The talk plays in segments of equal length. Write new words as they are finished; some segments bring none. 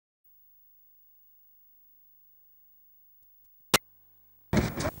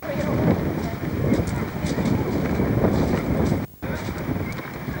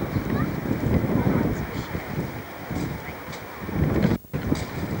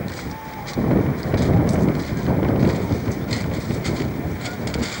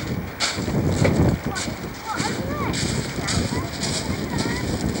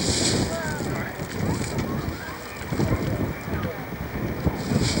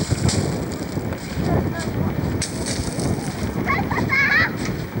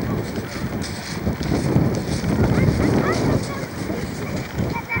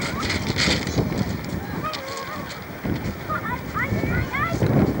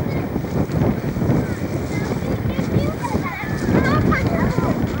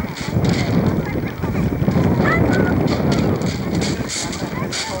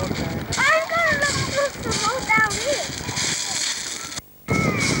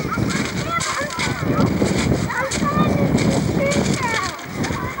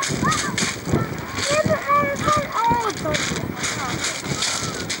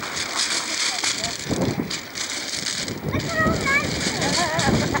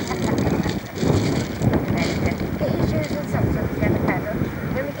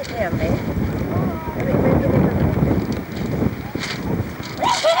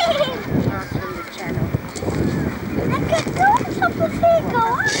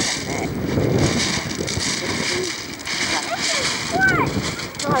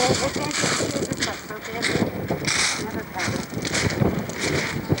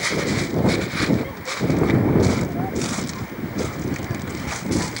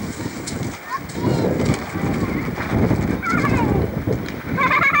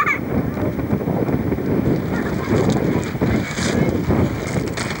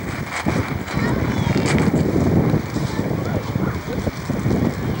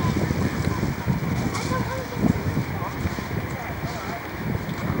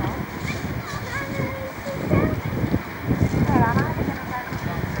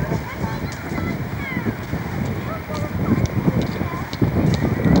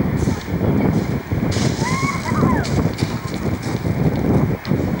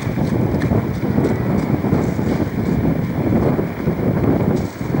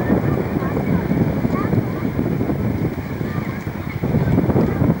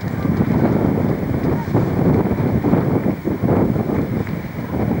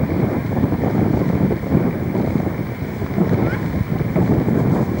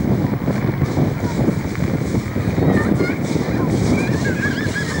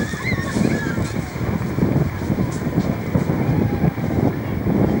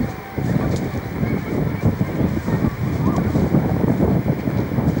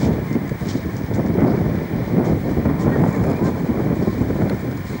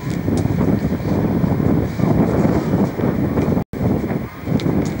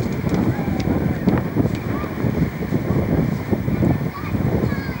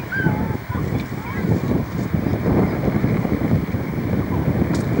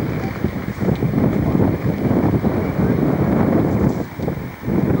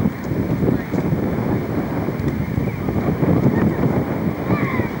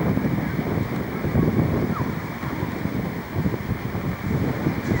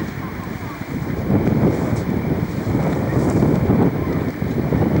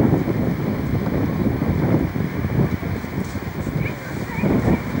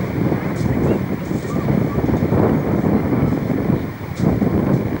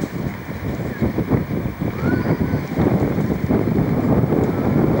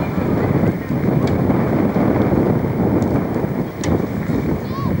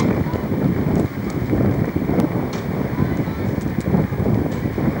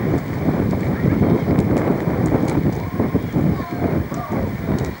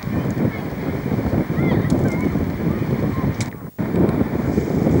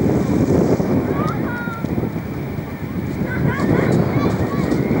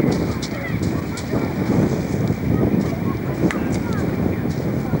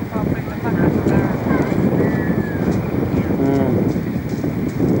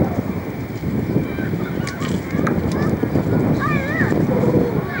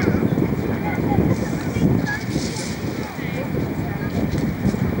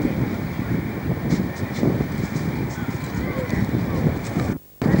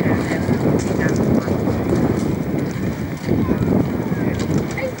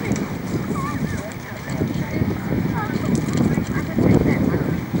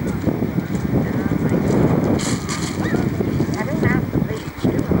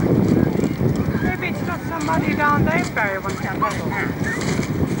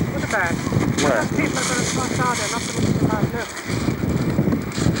people are going to cross out there, not so much the bad look.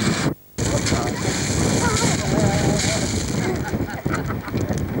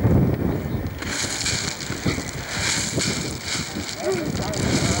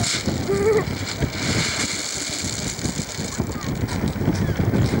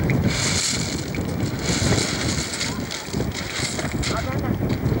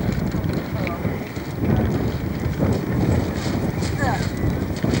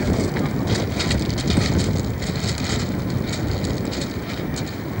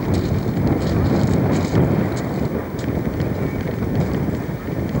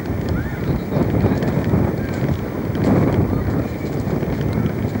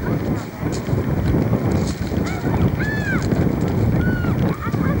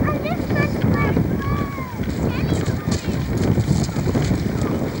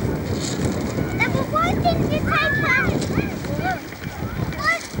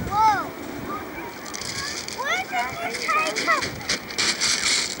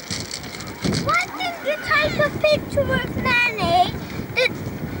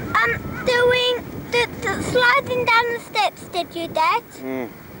 Sliding down the steps, did you, Dad? Mm.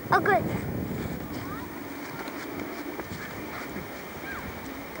 Oh, good.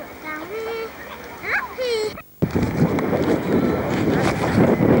 Go down here. Up here.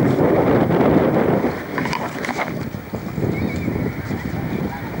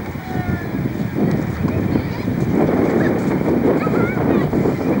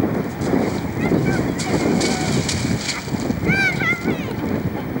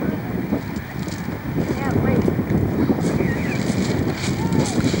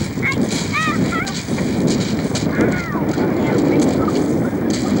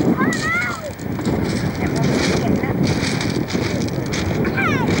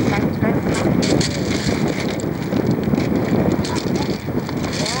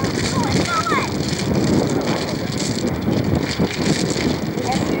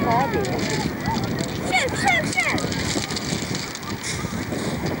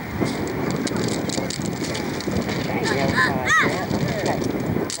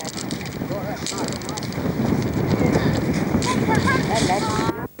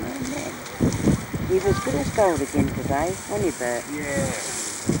 He was good as gold again today, wasn't he, Bert? Yeah.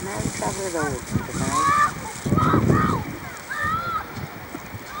 No trouble at all today.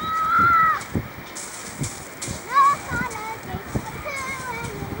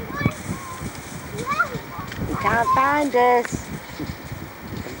 He can't find us. He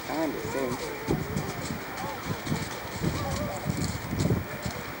can find us soon.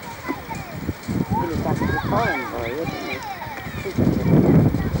 He looks like a foreign boy, isn't he?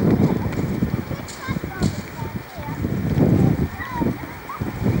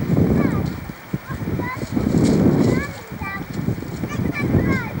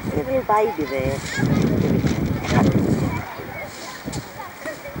 Little baby there.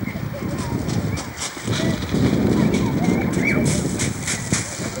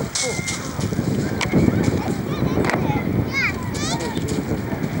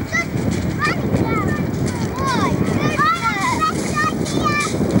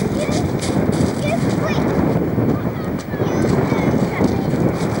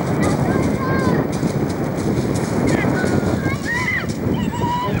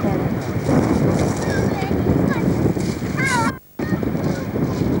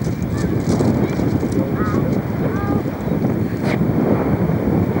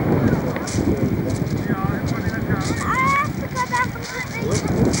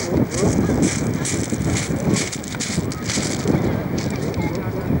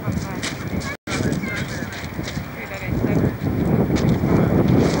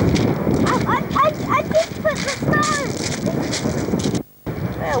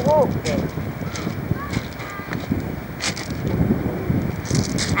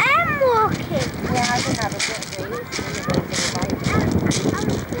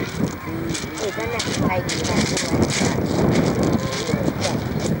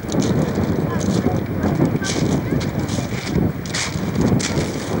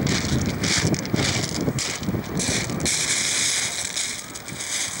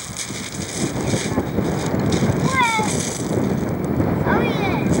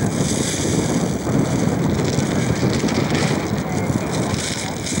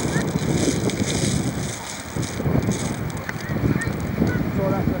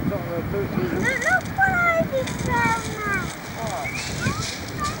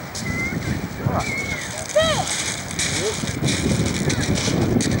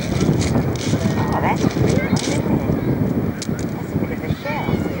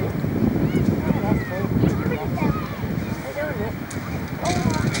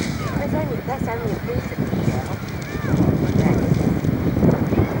 That's only a piece of the shell. That is.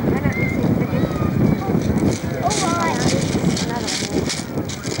 Why don't you see the difference? Alright. Another one.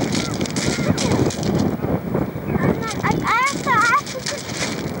 I have to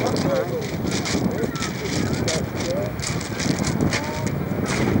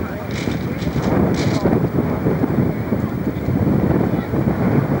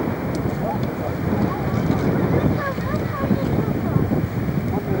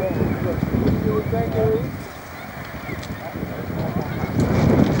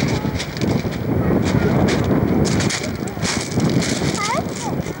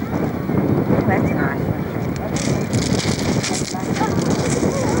That's nice.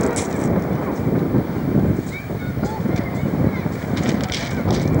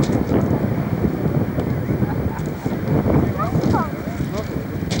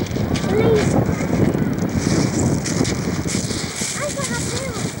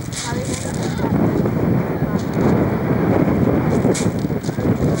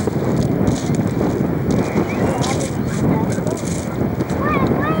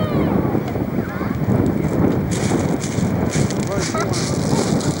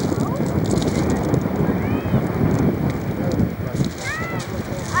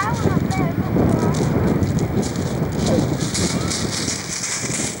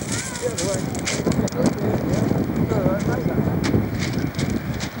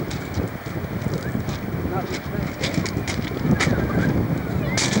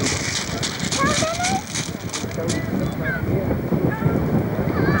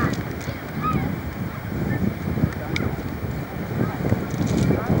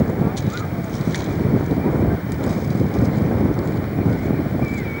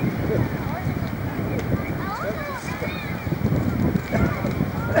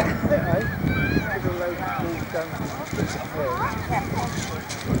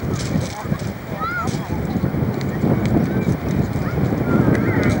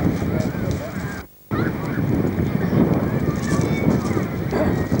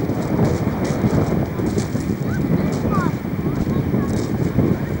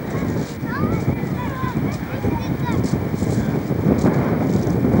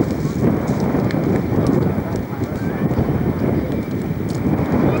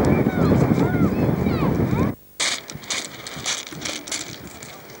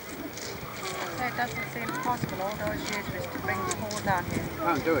 It doesn't seem possible all those years was to bring the whole down here.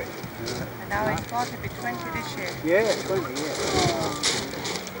 Can't do it. And now it's got to be 20 this year. Yeah, 20, yeah.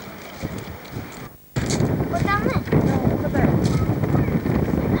 What down there? No, look at that.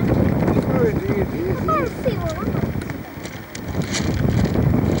 Oh, it is, it is, I it can't is. see one.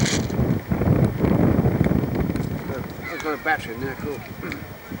 I've got a battery in there, cool.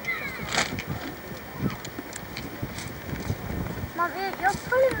 Mummy, you're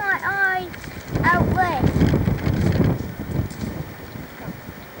pulling my eyes out west.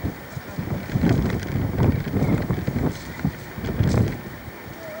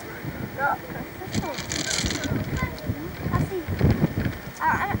 Look, I see.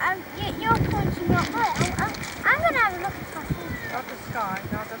 You're pointing up there. I'm going to have a look at something. Not the sky,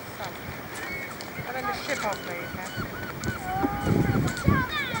 not the sun. And then the ship off there, you can.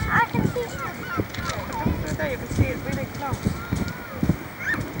 I can see. Come through there, you can see it really close.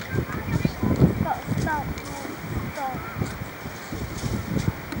 Stop.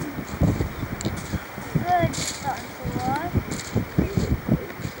 Good start to work.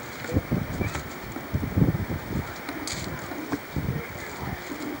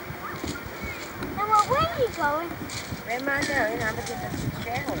 Now, where are you going? Where am I going? I'm looking for some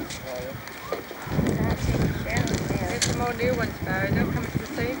shells for you. Can't see the shells there. There's some more new ones, Barry. Look, coming to the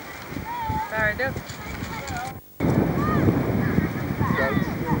sea. Barry, look.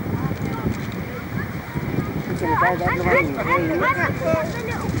 We're going to go that way and green. Look at the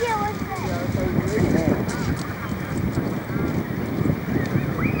little girl over there.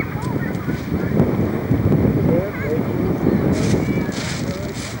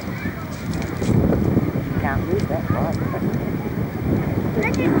 Can't read that right. Do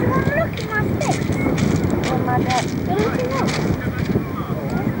you want to look at my face? Oh my God. You're looking up.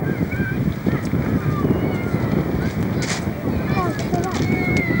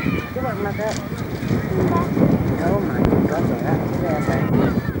 Come on, mother. Oh my God, they're up to there.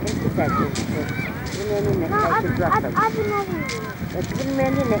 Give us that. Give me a minute, case you drop them. I've been having you. Give me a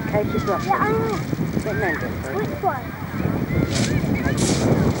minute, case you drop them. Yeah, I know. Get mango for it. Which one?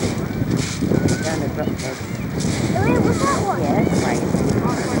 Down the drop them. Wait, was that one? Yeah, that's right.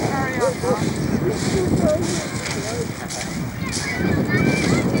 Oh, so carry on, Bob.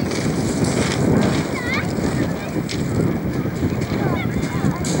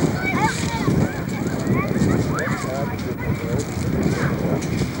 I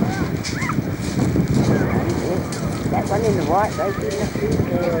white, they didn't have to be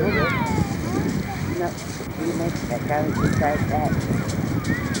careful. Not you next that going to say that.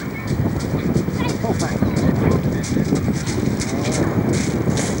 Oh my God.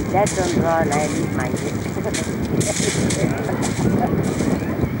 Dad's on dry land, he's made it.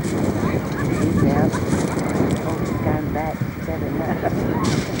 He's out. Oh, she's going back. She's had enough.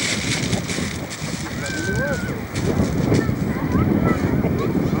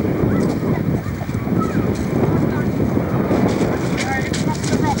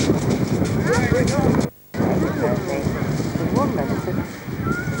 The woman, the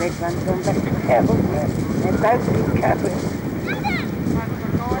red one's gone back to hell. They're both recovered.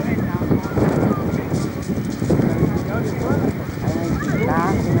 She's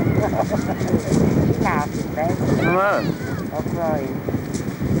laughing as well. She's laughing back. Hello. Or crying.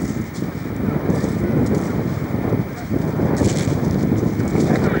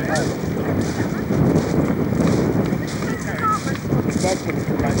 Dad's going to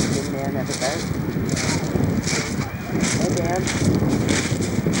collect in there and have a go. Go down.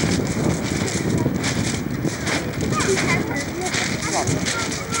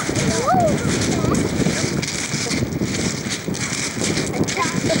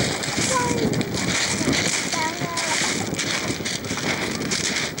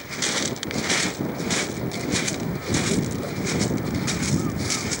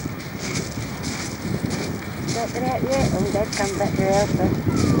 Not get out yet, and Dad come back to help us.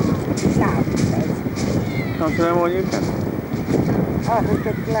 Love, Dad. Can't you know more you can? Oh, we've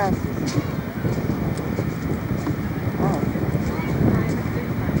got glasses. Oh.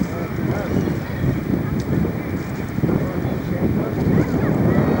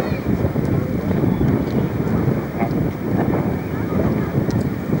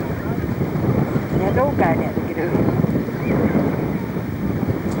 They're all going out to get her.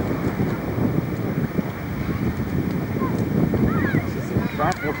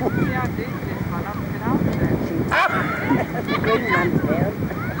 Yeah, I did this one. I've been out there. The green one's down.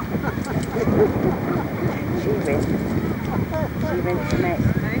 She went to Matt.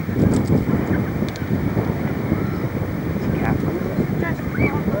 She can't move it.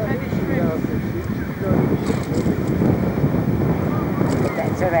 But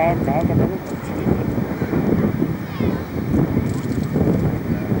that's her handbag, I don't know what she did.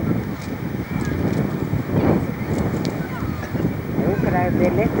 Over there,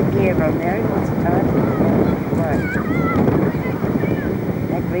 left the gear on there, he wants to tie it. Right.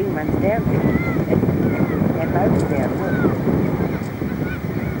 That green one's down there. They're both down, look.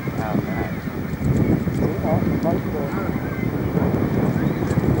 Oh, no. See that? Both down.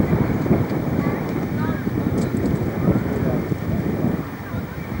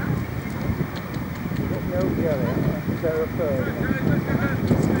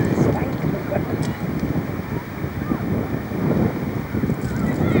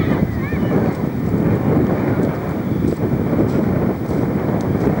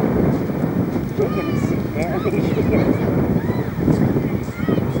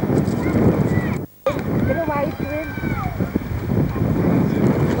 Get away from him.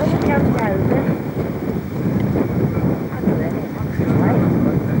 When he comes over, I don't know,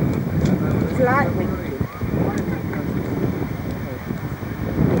 it's like winking.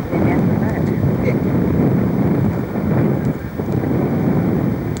 Get him out the boat.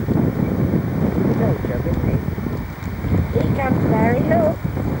 Good job, isn't he? Here comes Barry, look.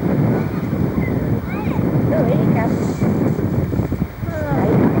 Look, here he comes.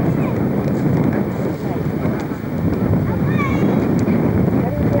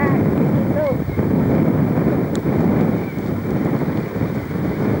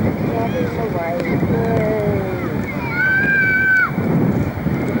 Away.